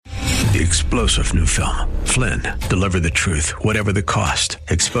the explosive new film, Flynn, Deliver the Truth, Whatever the Cost,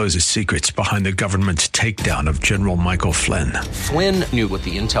 exposes secrets behind the government's takedown of General Michael Flynn. Flynn knew what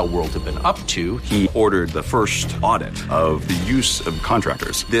the intel world had been up to. He ordered the first audit of the use of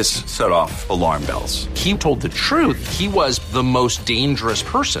contractors. This set off alarm bells. He told the truth. He was the most dangerous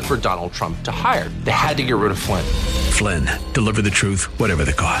person for Donald Trump to hire. They had to get rid of Flynn. Flynn, Deliver the Truth, Whatever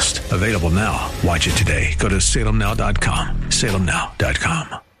the Cost. Available now. Watch it today. Go to salemnow.com.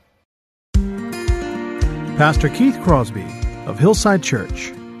 salemnow.com. Pastor Keith Crosby of Hillside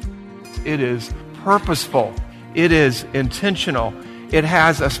Church. It is purposeful. It is intentional. It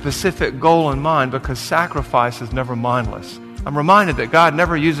has a specific goal in mind because sacrifice is never mindless. I'm reminded that God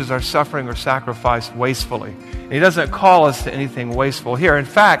never uses our suffering or sacrifice wastefully. And He doesn't call us to anything wasteful here. In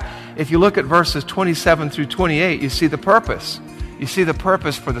fact, if you look at verses 27 through 28, you see the purpose. You see the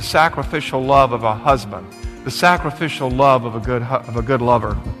purpose for the sacrificial love of a husband, the sacrificial love of a good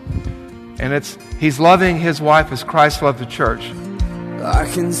lover. And He's loving His wife as Christ loved the church. I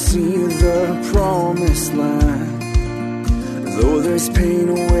can see the promised land, though there's pain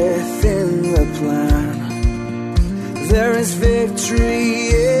within the plan. There is victory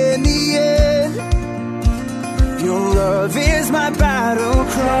in the end. Your love is my battle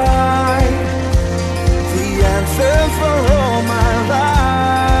cry, the anthem for all my life.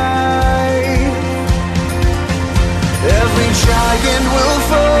 Every giant will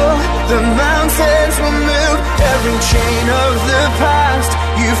fall, the mountains will move, every chain of the past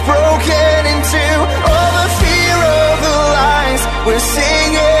you've broken into. All the fear of the lies, we're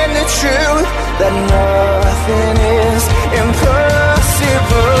singing the truth, that nothing is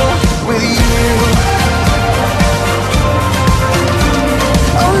impossible with you.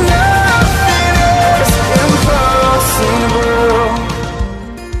 Oh, nothing is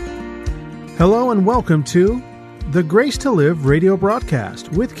impossible. Hello and welcome to the Grace to Live radio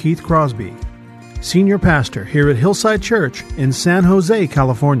broadcast with Keith Crosby, Senior Pastor here at Hillside Church in San Jose,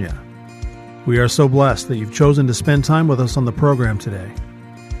 California. We are so blessed that you've chosen to spend time with us on the program today.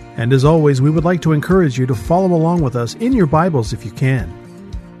 And as always, we would like to encourage you to follow along with us in your Bibles if you can.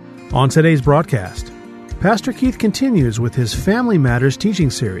 On today's broadcast, Pastor Keith continues with his Family Matters teaching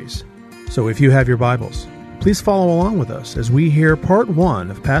series. So if you have your Bibles, please follow along with us as we hear part 1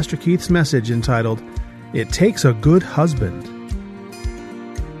 of Pastor Keith's message entitled, It Takes a Good Husband.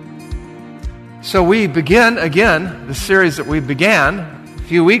 So we begin again the series that we began a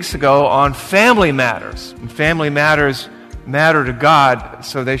few weeks ago on family matters. And family matters matter to God,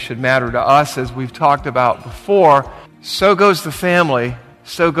 so they should matter to us, as we've talked about before. So goes the family,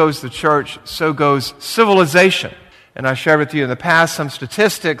 so goes the church, so goes civilization. And I shared with you in the past some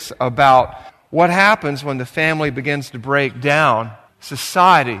statistics about what happens when the family begins to break down.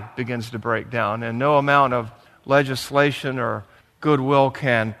 Society begins to break down, and no amount of legislation or goodwill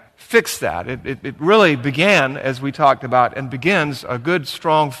can fix that. It really began, as we talked about, and begins, a good,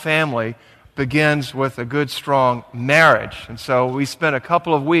 strong family begins with a good, strong marriage. And so we spent a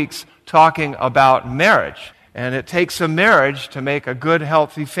couple of weeks talking about marriage. And it takes a marriage to make a good,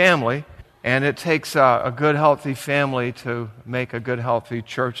 healthy family, and it takes a good, healthy family to make a good, healthy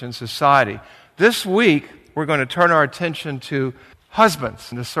church and society. This week, we're going to turn our attention to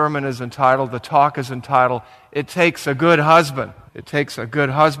husbands. And the sermon is entitled, the talk is entitled, It Takes a Good Husband. It takes a good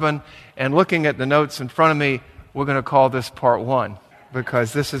husband. And looking at the notes in front of me, we're going to call this part 1,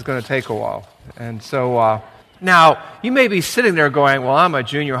 because this is going to take a while. And so, now, you may be sitting there going, well, I'm a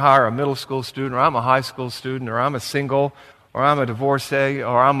junior high or a middle school student, or I'm a high school student, or I'm a single, or I'm a divorcee,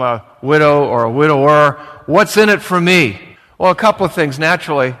 or I'm a widow or a widower. What's in it for me? Well, a couple of things.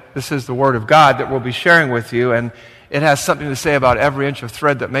 Naturally, this is the Word of God that we'll be sharing with you, and it has something to say about every inch of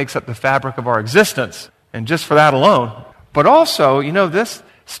thread that makes up the fabric of our existence, and just for that alone. But also, this,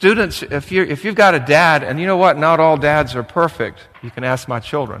 students, if you've got a dad, and you know what, not all dads are perfect. You can ask my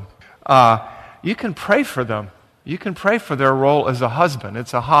children. You can pray for them. You can pray for their role as a husband.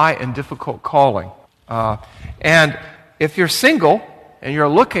 It's a high and difficult calling. And if you're single and you're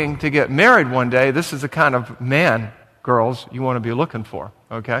looking to get married one day, this is the kind of man, girls, you want to be looking for,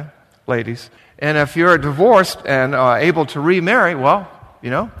 okay, ladies? And if you're divorced and able to remarry, well,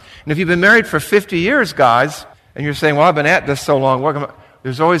 and if you've been married for 50 years, guys, and you're saying, well, I've been at this so long,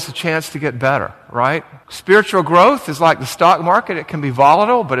 there's always a chance to get better, right? Spiritual growth is like the stock market. It can be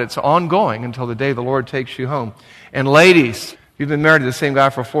volatile, but it's ongoing until the day the Lord takes you home. And ladies, you've been married to the same guy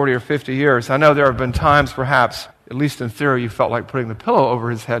for 40 or 50 years. I know there have been times, perhaps, at least in theory, you felt like putting the pillow over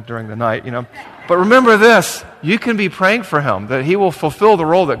his head during the night, But remember this, you can be praying for him, that he will fulfill the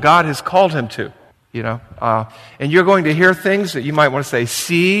role that God has called him to, And you're going to hear things that you might want to say,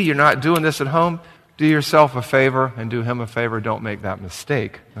 see, you're not doing this at home. do yourself a favor and do him a favor. Don't make that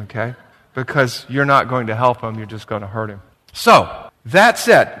mistake, okay? Because you're not going to help him, you're just going to hurt him. So, that's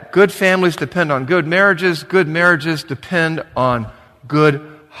it. Good families depend on good marriages. Good marriages depend on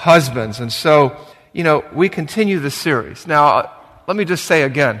good husbands. And so, we continue the series. Now, let me just say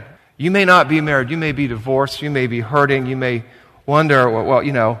again, you may not be married, you may be divorced, you may be hurting, you may wonder,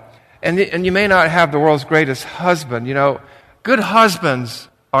 and you may not have the world's greatest husband. Good husbands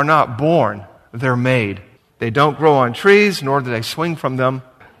are not born, they're made. They don't grow on trees, nor do they swing from them.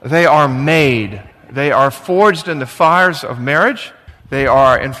 They are made. They are forged in the fires of marriage. They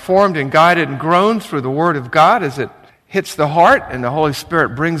are informed and guided and grown through the Word of God as it hits the heart, and the Holy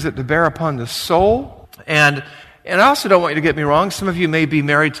Spirit brings it to bear upon the soul. And I also don't want you to get me wrong. Some of you may be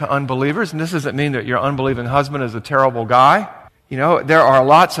married to unbelievers, and this doesn't mean that your unbelieving husband is a terrible guy. There are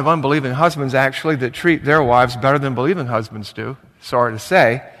lots of unbelieving husbands, actually, that treat their wives better than believing husbands do. Sorry to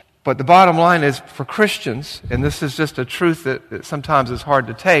say. But the bottom line is, for Christians, and this is just a truth that sometimes is hard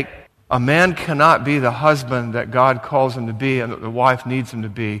to take, a man cannot be the husband that God calls him to be and that the wife needs him to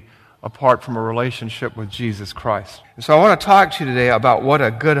be apart from a relationship with Jesus Christ. And so I want to talk to you today about what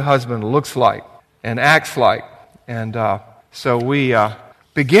a good husband looks like and acts like. And so we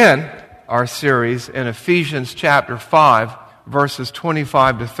begin our series in Ephesians chapter 5, verses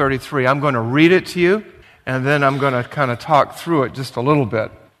 25 to 33. I'm going to read it to you, and then I'm going to kind of talk through it just a little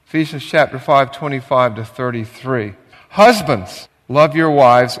bit. Ephesians chapter 5, 25 to 33. Husbands, love your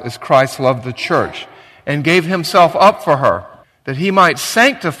wives as Christ loved the church and gave himself up for her, that he might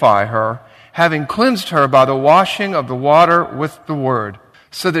sanctify her, having cleansed her by the washing of the water with the word,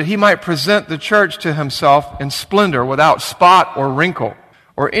 so that he might present the church to himself in splendor, without spot or wrinkle,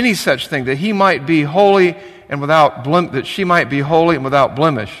 or any such thing, that he might be holy and that she might be holy and without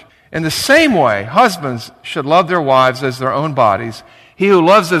blemish. In the same way, husbands should love their wives as their own bodies. He who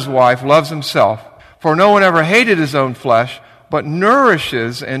loves his wife loves himself. For no one ever hated his own flesh, but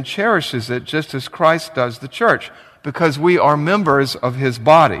nourishes and cherishes it, just as Christ does the church, because we are members of his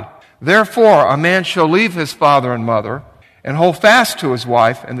body. Therefore, a man shall leave his father and mother, and hold fast to his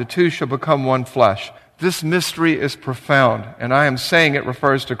wife, and the two shall become one flesh. This mystery is profound, and I am saying it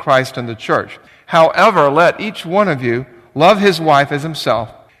refers to Christ and the church. However, let each one of you love his wife as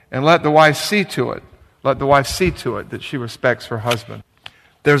himself, and let the wife see to it that she respects her husband.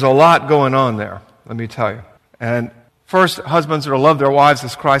 There's a lot going on there, let me tell you. And first, husbands are to love their wives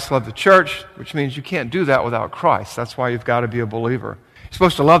as Christ loved the church, which means you can't do that without Christ. That's why you've got to be a believer. You're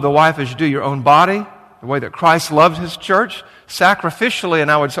supposed to love the wife as you do your own body, the way that Christ loved his church, sacrificially, and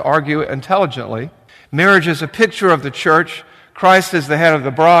I would argue intelligently. Marriage is a picture of the church. Christ is the head of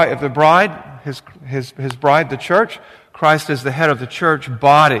the bride, his bride, the church. Christ is the head of the church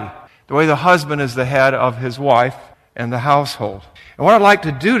body, the way the husband is the head of his wife and the household. And what I'd like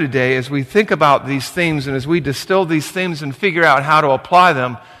to do today is we think about these themes, and as we distill these themes and figure out how to apply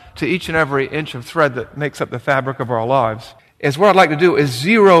them to each and every inch of thread that makes up the fabric of our lives, is what I'd like to do is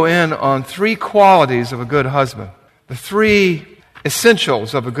zero in on three qualities of a good husband, the three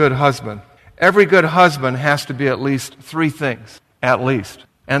essentials of a good husband. Every good husband has to be at least three things, at least.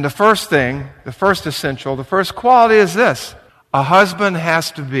 And the first thing, the first essential, the first quality is this: a husband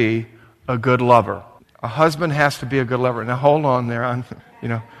has to be a good lover. A husband has to be a good lover. Now hold on there.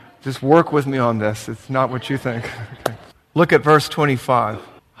 Just work with me on this. It's not what you think. Okay. Look at verse 25.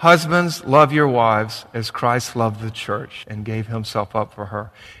 Husbands, love your wives as Christ loved the church and gave himself up for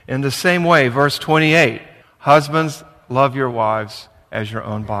her. In the same way, verse 28. Husbands, love your wives as your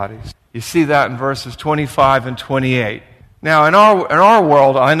own bodies. You see that in verses 25 and 28. Now, in our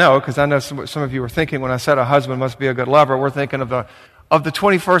world, I know, because I know some of you were thinking when I said a husband must be a good lover, we're thinking of the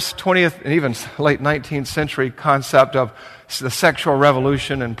 21st, 20th, and even late 19th century concept of the sexual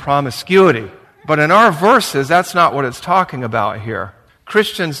revolution and promiscuity. But in our verses, that's not what it's talking about here.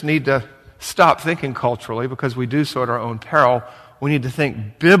 Christians need to stop thinking culturally, because we do so at our own peril. We need to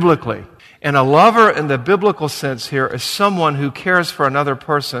think biblically. And a lover in the biblical sense here is someone who cares for another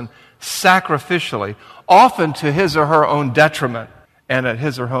person sacrificially, often to his or her own detriment and at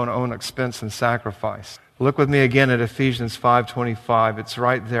his or her own expense and sacrifice. Look with me again at Ephesians 5:25. It's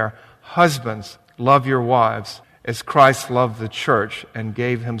right there. Husbands, love your wives as Christ loved the church and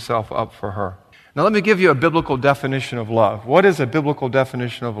gave himself up for her. Now let me give you a biblical definition of love. What is a biblical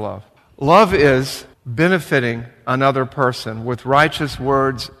definition of love? Love is benefiting another person with righteous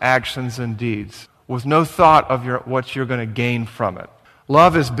words, actions, and deeds, with no thought of what you're going to gain from it.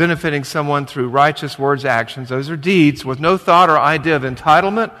 Love is benefiting someone through righteous words, actions, those are deeds, with no thought or idea of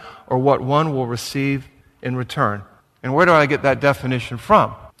entitlement or what one will receive in return. And where do I get that definition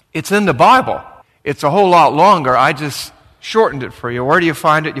from? It's in the Bible. It's a whole lot longer. I just shortened it for you. Where do you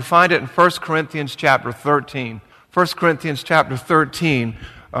find it? You find it in 1 Corinthians chapter 13. 1 Corinthians chapter 13,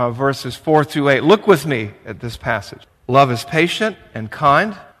 verses 4 through 8. Look with me at this passage. Love is patient and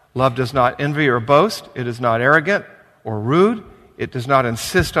kind. Love does not envy or boast. It is not arrogant or rude. It does not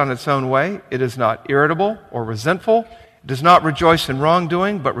insist on its own way. It is not irritable or resentful. It does not rejoice in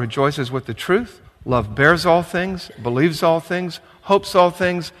wrongdoing, but rejoices with the truth. Love bears all things, believes all things, hopes all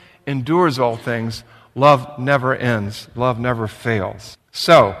things, endures all things. Love never ends. Love never fails.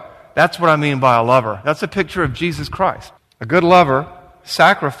 So, that's what I mean by a lover. That's a picture of Jesus Christ. A good lover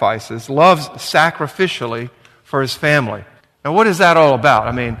sacrifices, loves sacrificially for his family. Now, what is that all about?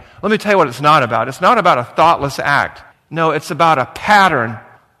 I mean, let me tell you what it's not about. It's not about a thoughtless act. No, it's about a pattern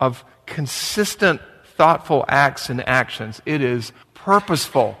of consistent, thoughtful acts and actions. It is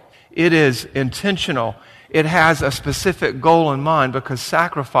purposeful. It is intentional. It has a specific goal in mind because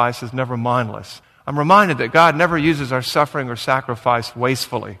sacrifice is never mindless. I'm reminded that God never uses our suffering or sacrifice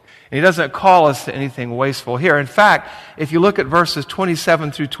wastefully. And He doesn't call us to anything wasteful here. In fact, if you look at verses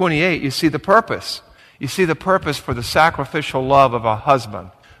 27 through 28, you see the purpose. You see the purpose for the sacrificial love of a husband,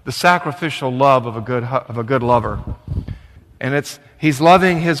 the sacrificial love of a good lover. And he's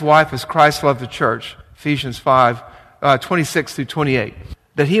loving his wife as Christ loved the church, Ephesians 5, 26 through 28,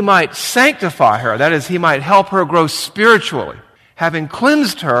 that he might sanctify her, that is, he might help her grow spiritually, having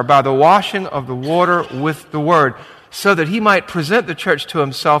cleansed her by the washing of the water with the word, so that he might present the church to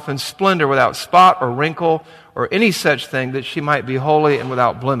himself in splendor, without spot or wrinkle or any such thing, that she might be holy and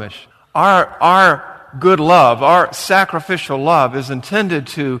without blemish. Our good love, our sacrificial love, is intended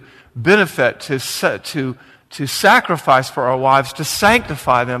to benefit, to sacrifice for our wives, to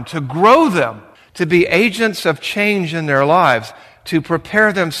sanctify them, to grow them, to be agents of change in their lives, to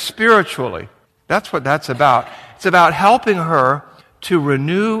prepare them spiritually. That's what that's about. It's about helping her to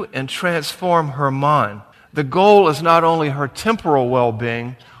renew and transform her mind. The goal is not only her temporal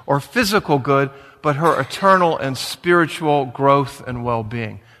well-being or physical good, but her eternal and spiritual growth and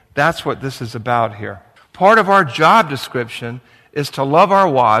well-being. That's what this is about here. Part of our job description is to love our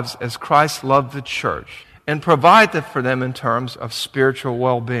wives as Christ loved the church and provide for them in terms of spiritual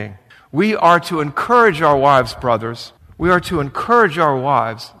well-being. We are to encourage our wives, brothers. We are to encourage our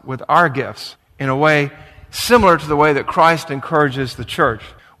wives with our gifts in a way similar to the way that Christ encourages the church.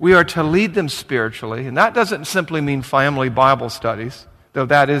 We are to lead them spiritually, and that doesn't simply mean family Bible studies, though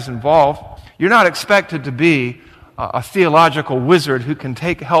that is involved. You're not expected to be a theological wizard who can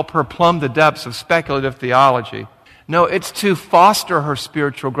help her plumb the depths of speculative theology. No, it's to foster her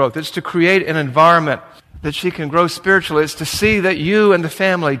spiritual growth. It's to create an environment that she can grow spiritually. It's to see that you and the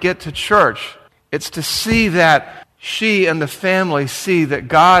family get to church. It's to see that she and the family see that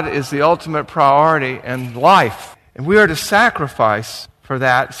God is the ultimate priority in life. And we are to sacrifice for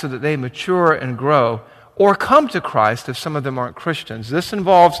that so that they mature and grow or come to Christ if some of them aren't Christians. This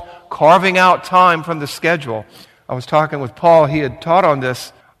involves carving out time from the schedule. I was talking with Paul. He had taught on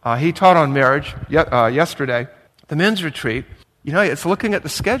this. He taught on marriage yesterday. The men's retreat, it's looking at the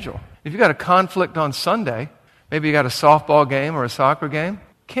schedule. If you've got a conflict on Sunday, maybe you got a softball game or a soccer game,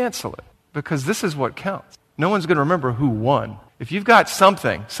 cancel it, because this is what counts. No one's going to remember who won. If you've got some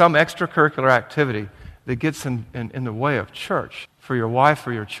extracurricular activity that gets in the way of church for your wife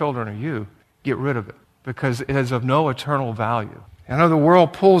or your children or you, get rid of it, because it is of no eternal value. I know the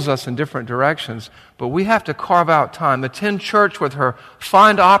world pulls us in different directions, but we have to carve out time, attend church with her,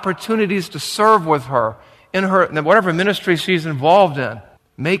 find opportunities to serve with her in whatever ministry she's involved in.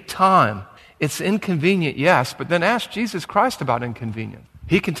 Make time. It's inconvenient, yes, but then ask Jesus Christ about inconvenience.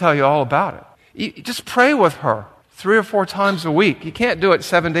 He can tell you all about it. You just pray with her 3 or 4 times a week. You can't do it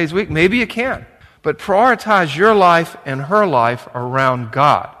 7 days a week. Maybe you can. But prioritize your life and her life around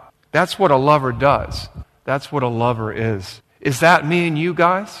God. That's what a lover does. That's what a lover is. Is that me and you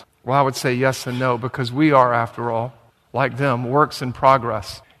guys? Well, I would say yes and no, because we are, after all, like them, works in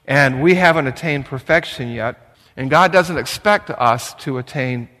progress. And we haven't attained perfection yet. And God doesn't expect us to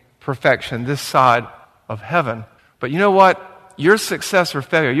attain perfection this side of heaven. But you know what? Your success or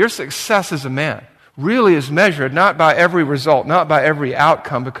failure, your success as a man, really is measured not by every result, not by every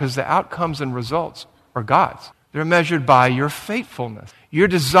outcome, because the outcomes and results are God's. They're measured by your faithfulness, your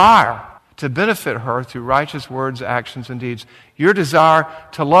desire to benefit her through righteous words, actions, and deeds, your desire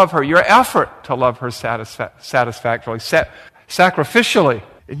to love her, your effort to love her satisfactorily, sacrificially.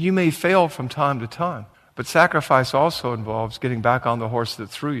 And you may fail from time to time, but sacrifice also involves getting back on the horse that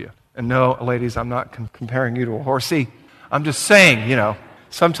threw you. And no, ladies, I'm not comparing you to a horsey. I'm just saying,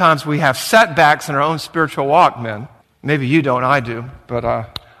 sometimes we have setbacks in our own spiritual walk, men. Maybe you don't, I do,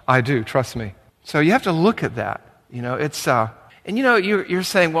 but I do, trust me. So you have to look at that. You're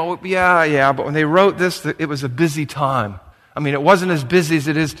saying, well, yeah, but when they wrote this, it was a busy time. I mean, it wasn't as busy as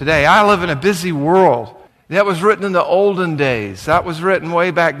it is today. I live in a busy world. That was written in the olden days. That was written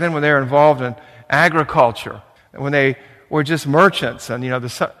way back then when they were involved in agriculture, when they were just merchants. And,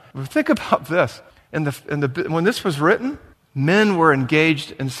 think about this. When this was written, men were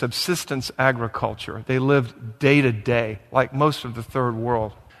engaged in subsistence agriculture. They lived day to day, like most of the third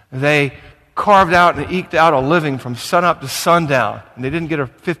world. They carved out and eked out a living from sunup to sundown. And they didn't get a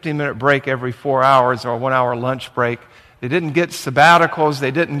 15-minute break every 4 hours or a 1-hour lunch break. They didn't get sabbaticals.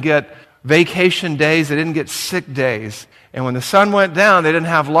 They didn't get vacation days. They didn't get sick days. And when the sun went down, they didn't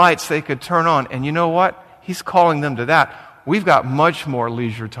have lights they could turn on. And you know what? He's calling them to that. We've got much more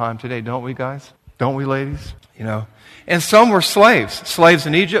leisure time today, don't we, guys? Don't we, ladies? And some were slaves. Slaves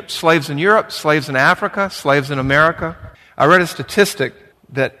in Egypt, slaves in Europe, slaves in Africa, slaves in America. I read a statistic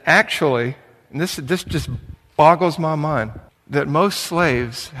that actually, and this just boggles my mind, that most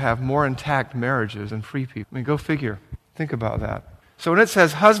slaves have more intact marriages than free people. I mean, go figure. Think about that. So when it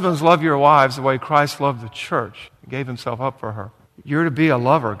says, husbands, love your wives the way Christ loved the church, he gave himself up for her. You're to be a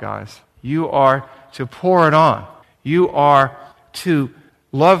lover, guys. You are to pour it on. You are to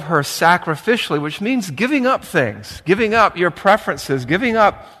love her sacrificially, which means giving up things, giving up your preferences, giving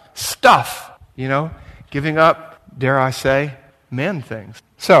up stuff, giving up, dare I say, men things.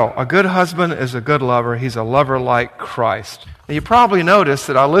 So, a good husband is a good lover. He's a lover like Christ. Now, you probably noticed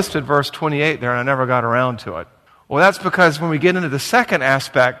that I listed verse 28 there and I never got around to it. Well, that's because when we get into the second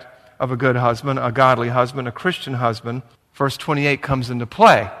aspect of a good husband, a godly husband, a Christian husband, verse 28 comes into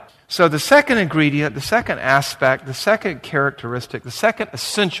play. So the second ingredient, the second aspect, the second characteristic, the second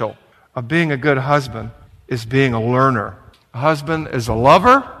essential of being a good husband is being a learner. A husband is a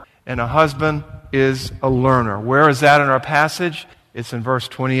lover, and a husband is a learner. Where is that in our passage? It's in verse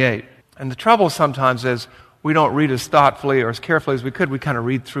 28. And the trouble sometimes is we don't read as thoughtfully or as carefully as we could. We kind of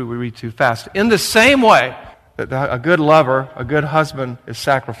read through. We read too fast. In the same way that a good lover, a good husband is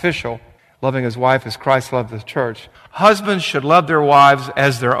sacrificial, loving his wife as Christ loved the church, husbands should love their wives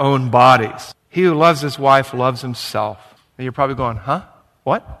as their own bodies. He who loves his wife loves himself. And you're probably going, huh?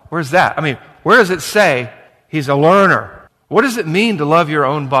 What? Where's that? I mean, where does it say he's a learner? What does it mean to love your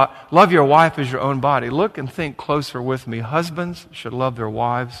own love your wife as your own body? Look and think closer with me. Husbands should love their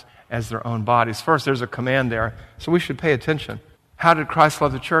wives as their own bodies. First, there's a command there, so we should pay attention. How did Christ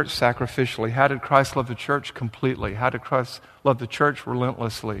love the church? Sacrificially. How did Christ love the church? Completely. How did Christ love the church?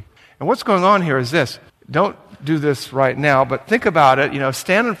 Relentlessly. And what's going on here is this. Don't do this right now, but think about it.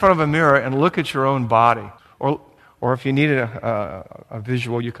 Stand in front of a mirror and look at your own body. Or if you need a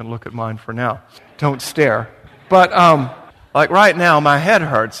visual, you can look at mine for now. Don't stare. But like right now, my head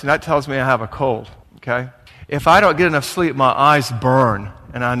hurts, and that tells me I have a cold, okay? If I don't get enough sleep, my eyes burn,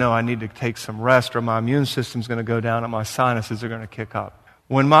 and I know I need to take some rest, or my immune system's going to go down, and my sinuses are going to kick up.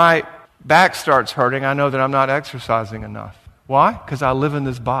 When my back starts hurting, I know that I'm not exercising enough. Why? Because I live in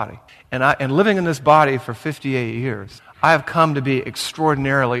this body. And living in this body for 58 years, I have come to be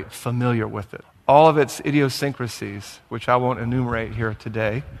extraordinarily familiar with it. All of its idiosyncrasies, which I won't enumerate here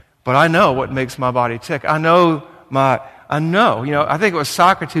today, but I know what makes my body tick. I think it was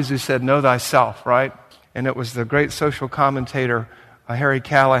Socrates who said, know thyself, right? And it was the great social commentator, Harry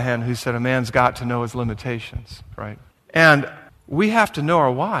Callahan, who said, a man's got to know his limitations, right? And we have to know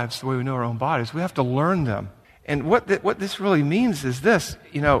our wives the way we know our own bodies. We have to learn them. And what this really means is this,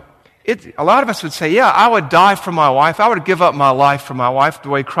 a lot of us would say, yeah, I would die for my wife. I would give up my life for my wife the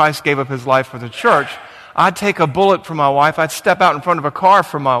way Christ gave up his life for the church. I'd take a bullet for my wife. I'd step out in front of a car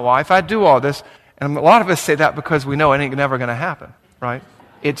for my wife. I'd do all this. And a lot of us say that because we know it ain't never going to happen, right?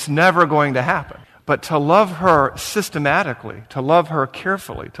 It's never going to happen. But to love her systematically, to love her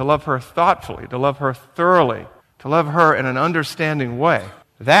carefully, to love her thoughtfully, to love her thoroughly, to love her in an understanding way,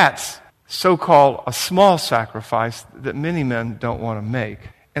 that's so-called a small sacrifice that many men don't want to make.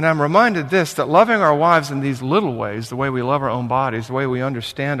 And I'm reminded that loving our wives in these little ways, the way we love our own bodies, the way we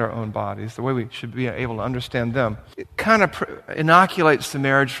understand our own bodies, the way we should be able to understand them, it kind of inoculates the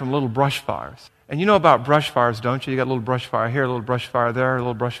marriage from little brush fires. And you know about brush fires, don't you? You got a little brush fire here, a little brush fire there, a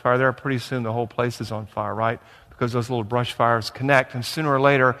little brush fire there. Pretty soon the whole place is on fire, right? Because those little brush fires connect. And sooner or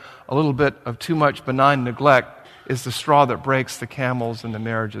later, a little bit of too much benign neglect is the straw that breaks the camel's and the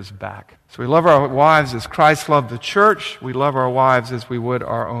marriage's back. So we love our wives as Christ loved the church. We love our wives as we would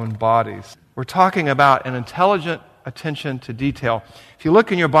our own bodies. We're talking about an intelligent attention to detail. If you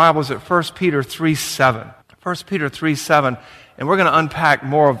look in your Bibles at 1 Peter 3:7, 1 Peter 3:7, and we're going to unpack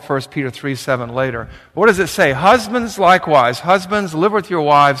more of 1 Peter 3:7 later. What does it say? Husbands likewise. Husbands, live with your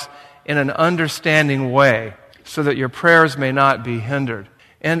wives in an understanding way, so that your prayers may not be hindered.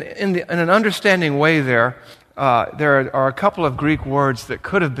 And in an understanding way there are a couple of Greek words that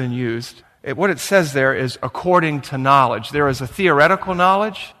could have been used. What it says there is according to knowledge. There is a theoretical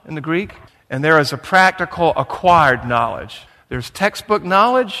knowledge in the Greek, and there is a practical acquired knowledge. There's textbook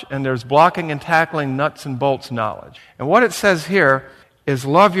knowledge, and there's blocking and tackling nuts and bolts knowledge. And what it says here is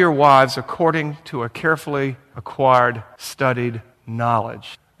love your wives according to a carefully acquired, studied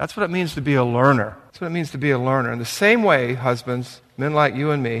knowledge. That's what it means to be a learner. That's what it means to be a learner. In the same way, husbands, men like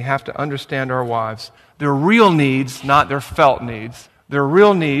you and me, have to understand our wives. Their real needs, not their felt needs. Their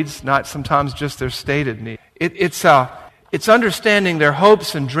real needs, not sometimes just their stated needs. It's understanding their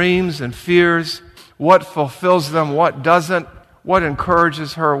hopes and dreams and fears, what fulfills them, what doesn't, what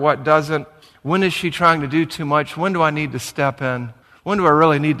encourages her, what doesn't. When is she trying to do too much? When do I need to step in? When do I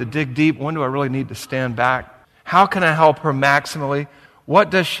really need to dig deep? When do I really need to stand back? How can I help her maximally?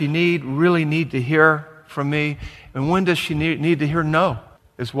 What does she really need to hear from me? And when does she need to hear no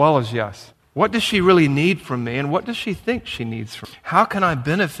as well as yes? What does she really need from me? And what does she think she needs from me? How can I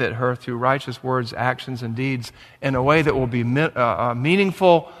benefit her through righteous words, actions, and deeds in a way that will be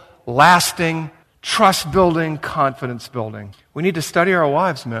meaningful, lasting, trust-building, confidence-building? We need to study our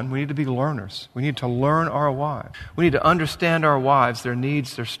wives, men. We need to be learners. We need to learn our wives. We need to understand our wives, their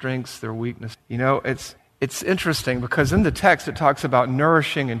needs, their strengths, their weaknesses. You know, it's interesting because in the text it talks about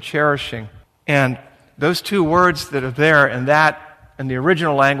nourishing and cherishing. And those two words that are there in the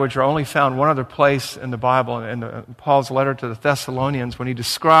original language are only found one other place in the Bible, in Paul's letter to the Thessalonians, when he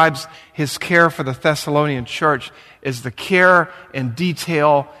describes his care for the Thessalonian church as the care and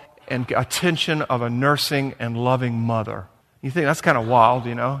detail and attention of a nursing and loving mother. You think that's kind of wild,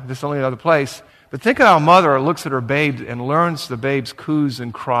 you know? This is only another place. But think of how a mother looks at her babe and learns the babe's coos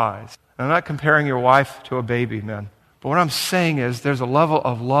and cries. I'm not comparing your wife to a baby, men. But what I'm saying is there's a level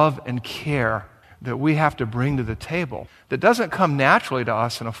of love and care that we have to bring to the table that doesn't come naturally to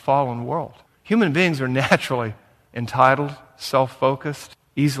us in a fallen world. Human beings are naturally entitled, self-focused,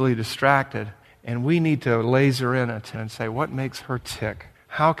 easily distracted, and we need to laser in it and say, what makes her tick?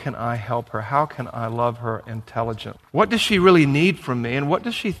 How can I help her? How can I love her intelligently? What does she really need from me, and what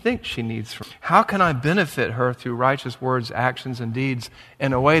does she think she needs from me? How can I benefit her through righteous words, actions, and deeds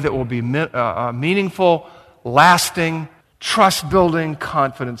in a way that will be meaningful, lasting, trust-building,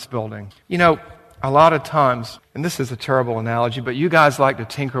 confidence-building? You know, a lot of times, and this is a terrible analogy, but you guys like to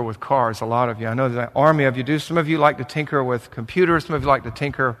tinker with cars, a lot of you. I know that an army of you do. Some of you like to tinker with computers. Some of you like to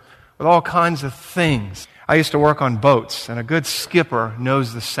tinker with all kinds of things. I used to work on boats, and a good skipper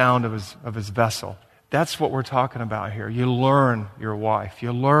knows the sound of his vessel. That's what we're talking about here. You learn your wife.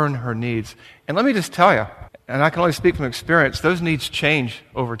 You learn her needs. And let me just tell you, and I can only speak from experience, those needs change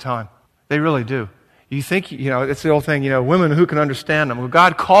over time. They really do. You think, it's the old thing, women, who can understand them? Well,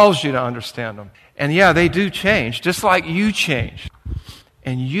 God calls you to understand them. And yeah, they do change, just like you change.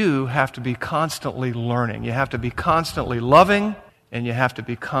 And you have to be constantly learning. You have to be constantly loving, and you have to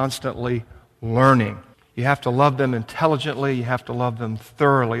be constantly learning. You have to love them intelligently. You have to love them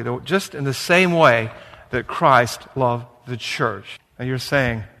thoroughly, just in the same way that Christ loved the church. And you're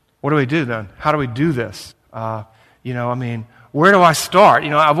saying, what do we do then? How do we do this? Where do I start?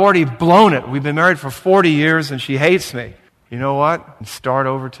 I've already blown it. We've been married for 40 years, and she hates me. You know what? Start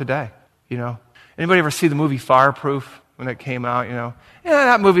over today. Anybody ever see the movie Fireproof when it came out?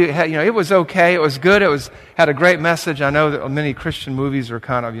 That movie had, it was okay. It was good. Had a great message. I know that many Christian movies are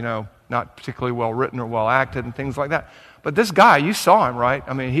kind of, not particularly well written or well acted and things like that. But this guy, you saw him, right?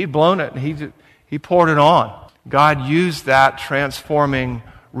 I mean, he'd blown it, and he poured it on. God used that transforming,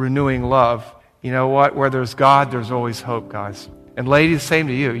 renewing love. You know what? Where there's God, there's always hope, guys. And ladies, same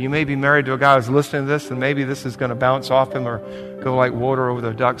to you. You may be married to a guy who's listening to this, and maybe this is going to bounce off him or go like water over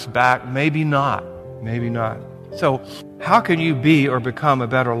the duck's back. Maybe not. Maybe not. So how can you be or become a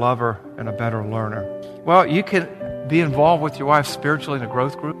better lover and a better learner? Well, you can be involved with your wife spiritually in a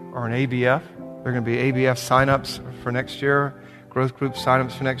growth group or an ABF. There are going to be ABF sign-ups for next year, growth group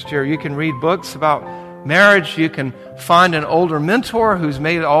sign-ups for next year. You can read books about marriage. You can find an older mentor who's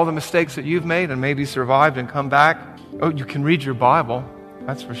made all the mistakes that you've made and maybe survived and come back. Oh, you can read your Bible.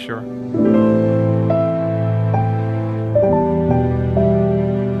 That's for sure.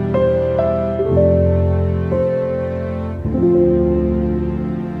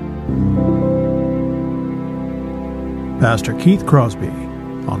 Pastor Keith Crosby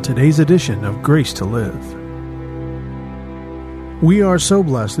on today's edition of Grace to Live. We are so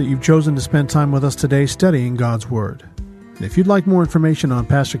blessed that you've chosen to spend time with us today studying God's Word. And if you'd like more information on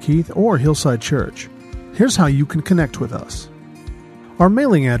Pastor Keith or Hillside Church, here's how you can connect with us. Our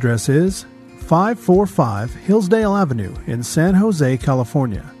mailing address is 545 Hillsdale Avenue in San Jose,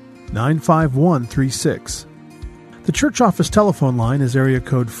 California, 95136. The church office telephone line is area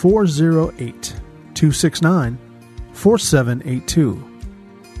code 408-269-4782.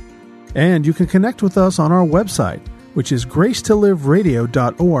 And you can connect with us on our website, which is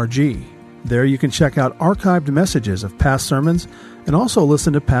gracetoliveradio.org. There you can check out archived messages of past sermons and also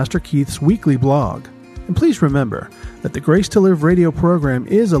listen to Pastor Keith's weekly blog. And please remember that the Grace to Live radio program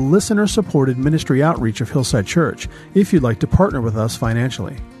is a listener-supported ministry outreach of Hillside Church if you'd like to partner with us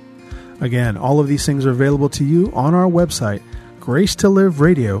financially. Again, all of these things are available to you on our website,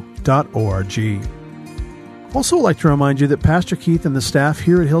 gracetoliveradio.org. Also, I'd like to remind you that Pastor Keith and the staff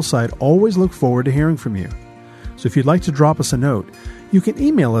here at Hillside always look forward to hearing from you. So if you'd like to drop us a note, you can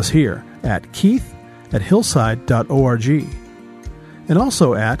email us here at keith@hillside.org and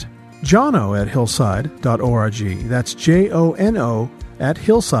also at jono@hillside.org. That's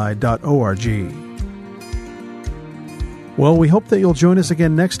JONO@hillside.org. Well, we hope that you'll join us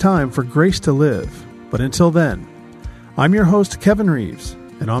again next time for Grace to Live. But until then, I'm your host, Kevin Reeves,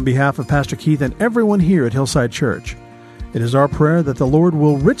 and on behalf of Pastor Keith and everyone here at Hillside Church, it is our prayer that the Lord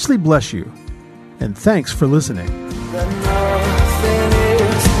will richly bless you. And thanks for listening.